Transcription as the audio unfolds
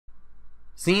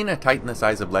Seeing a titan the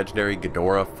size of legendary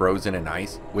Ghidorah frozen in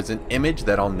ice was an image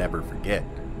that I'll never forget,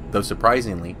 though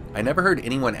surprisingly, I never heard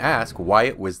anyone ask why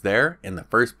it was there in the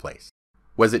first place.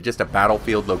 Was it just a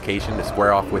battlefield location to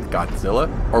square off with Godzilla,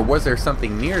 or was there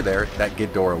something near there that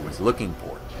Ghidorah was looking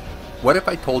for? What if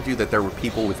I told you that there were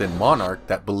people within Monarch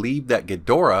that believed that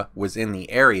Ghidorah was in the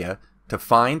area to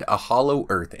find a hollow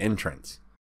earth entrance?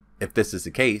 If this is the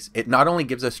case, it not only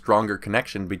gives a stronger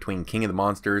connection between King of the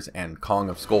Monsters and Kong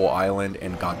of Skull Island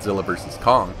and Godzilla vs.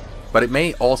 Kong, but it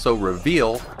may also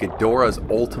reveal Ghidorah's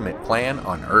ultimate plan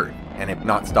on Earth, and if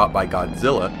not stopped by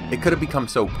Godzilla, it could have become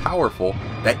so powerful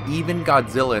that even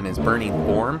Godzilla in his burning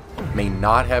form may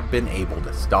not have been able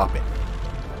to stop it.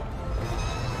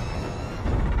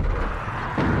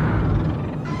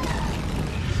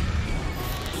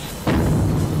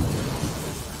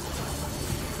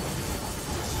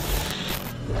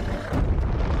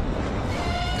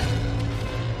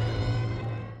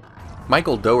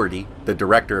 Michael Dougherty, the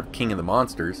director of King of the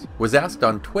Monsters, was asked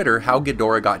on Twitter how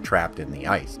Ghidorah got trapped in the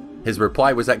ice. His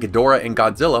reply was that Ghidorah and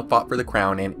Godzilla fought for the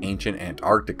crown in ancient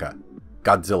Antarctica.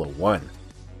 Godzilla won.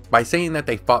 By saying that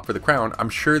they fought for the crown, I'm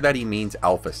sure that he means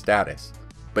alpha status.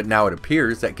 But now it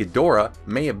appears that Ghidorah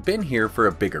may have been here for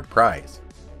a bigger prize.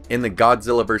 In the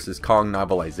Godzilla vs. Kong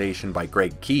novelization by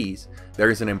Greg Keyes, there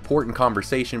is an important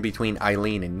conversation between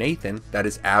Eileen and Nathan that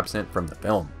is absent from the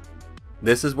film.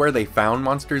 "This is where they found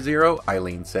Monster Zero,"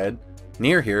 Eileen said.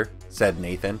 "Near here," said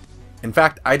Nathan. "In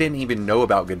fact, I didn't even know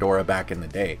about Ghidorah back in the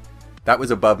day. That was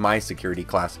above my security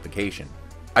classification.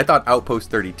 I thought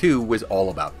Outpost 32 was all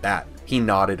about that." He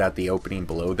nodded at the opening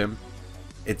below them.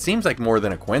 It seems like more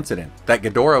than a coincidence that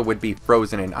Ghidorah would be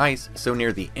frozen in ice so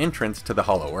near the entrance to the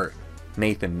Hollow Earth.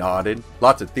 Nathan nodded.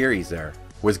 Lots of theories there.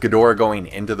 Was Ghidorah going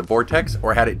into the vortex,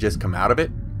 or had it just come out of it?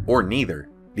 Or neither.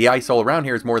 The ice all around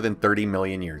here is more than 30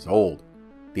 million years old.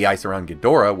 The ice around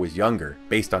Ghidorah was younger,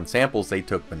 based on samples they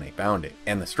took when they found it,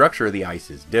 and the structure of the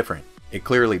ice is different. It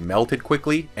clearly melted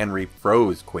quickly and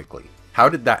refroze quickly. How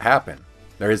did that happen?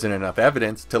 There isn't enough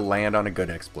evidence to land on a good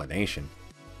explanation.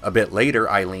 A bit later,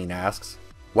 Eileen asks,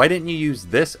 "Why didn't you use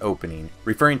this opening?"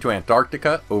 referring to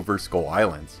Antarctica over Skull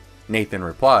Islands. Nathan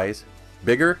replies,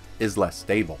 "Bigger is less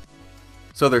stable."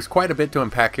 So there's quite a bit to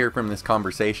unpack here from this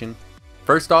conversation.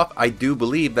 First off, I do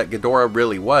believe that Ghidorah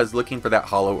really was looking for that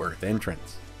Hollow Earth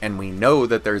entrance. And we know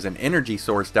that there's an energy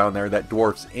source down there that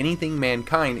dwarfs anything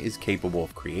mankind is capable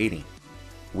of creating.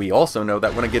 We also know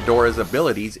that one of Ghidorah's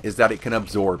abilities is that it can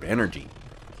absorb energy.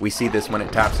 We see this when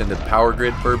it taps into the power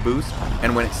grid for a boost,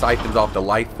 and when it siphons off the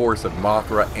life force of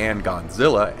Mothra and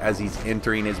Godzilla as he's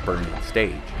entering his burning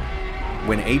stage.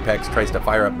 When Apex tries to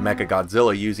fire up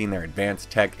Mechagodzilla using their advanced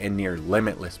tech and near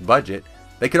limitless budget,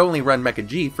 they could only run Mecha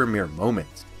G for mere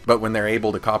moments. But when they're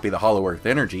able to copy the Hollow Earth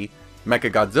energy,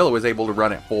 Mechagodzilla was able to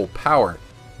run at full power,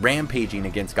 rampaging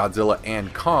against Godzilla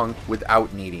and Kong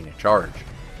without needing a charge.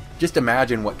 Just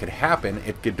imagine what could happen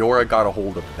if Ghidorah got a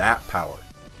ghhold of that power.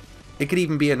 It could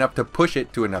even be enough to push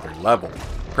it to another level,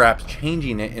 perhaps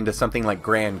changing it into something like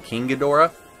Grand King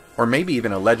Ghidorah, or maybe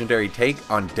even a legendary take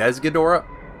on Des Ghidorah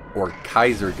or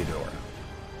Kaiser Ghidorah.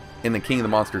 In the King of the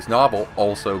Monsters novel,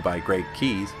 also by Greg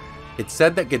Keyes, it's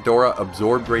said that Ghidorah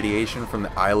absorbed radiation from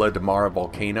the Isla de Mara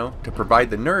volcano to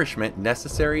provide the nourishment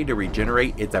necessary to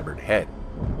regenerate its severed head.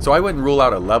 So I wouldn't rule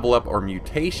out a level up or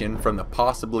mutation from the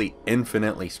possibly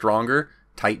infinitely stronger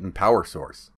Titan power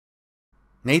source.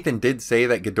 Nathan did say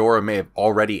that Ghidorah may have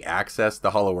already accessed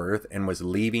the Hollow Earth and was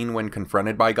leaving when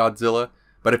confronted by Godzilla,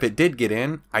 but if it did get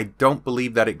in, I don't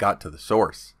believe that it got to the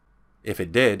source. If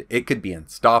it did, it could be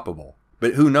unstoppable.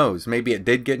 But who knows, maybe it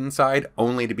did get inside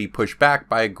only to be pushed back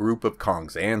by a group of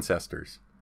Kong's ancestors.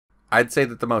 I'd say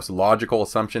that the most logical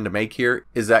assumption to make here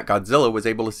is that Godzilla was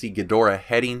able to see Ghidorah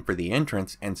heading for the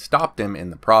entrance and stopped him in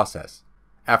the process.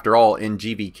 After all, in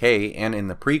GVK and in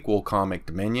the prequel comic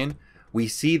Dominion, we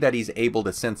see that he's able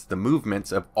to sense the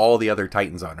movements of all the other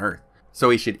Titans on Earth,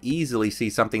 so he should easily see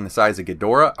something the size of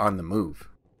Ghidorah on the move.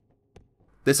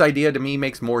 This idea to me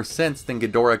makes more sense than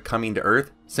Ghidorah coming to Earth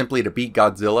simply to beat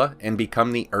Godzilla and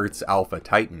become the Earth's Alpha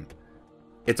Titan.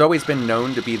 It's always been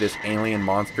known to be this alien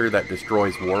monster that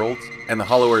destroys worlds, and the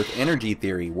Hollow Earth energy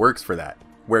theory works for that,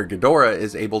 where Ghidorah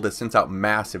is able to sense out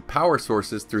massive power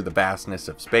sources through the vastness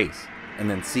of space, and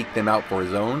then seek them out for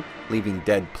his own, leaving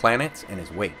dead planets in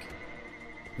his wake.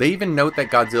 They even note that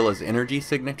Godzilla's energy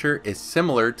signature is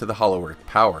similar to the Hollow Earth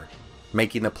power,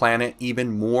 making the planet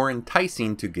even more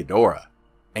enticing to Ghidorah,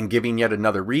 and giving yet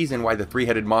another reason why the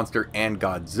three-headed monster and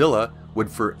Godzilla would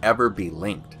forever be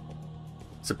linked.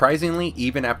 Surprisingly,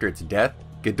 even after its death,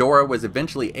 Ghidorah was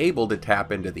eventually able to tap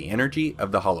into the energy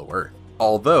of the Hollow Earth,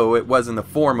 although it was in the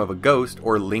form of a ghost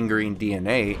or lingering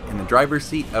DNA in the driver's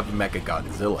seat of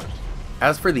Mechagodzilla.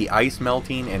 As for the ice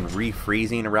melting and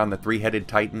refreezing around the three-headed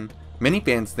titan, many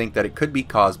fans think that it could be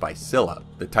caused by Scylla,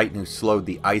 the titan who slowed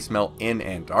the ice melt in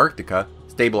Antarctica,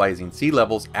 stabilizing sea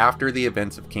levels after the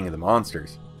events of King of the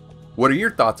Monsters. What are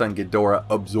your thoughts on Ghidorah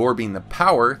absorbing the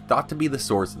power thought to be the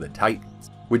source of the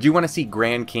titans? Would you want to see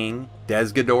Grand King,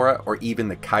 Des Ghidorah, or even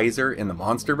the Kaiser in the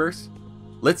Monsterverse?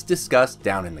 Let's discuss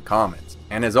down in the comments.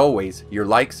 And as always, your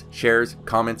likes, shares,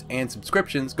 comments, and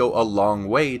subscriptions go a long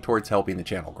way towards helping the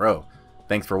channel grow.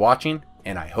 Thanks for watching,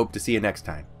 and I hope to see you next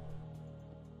time.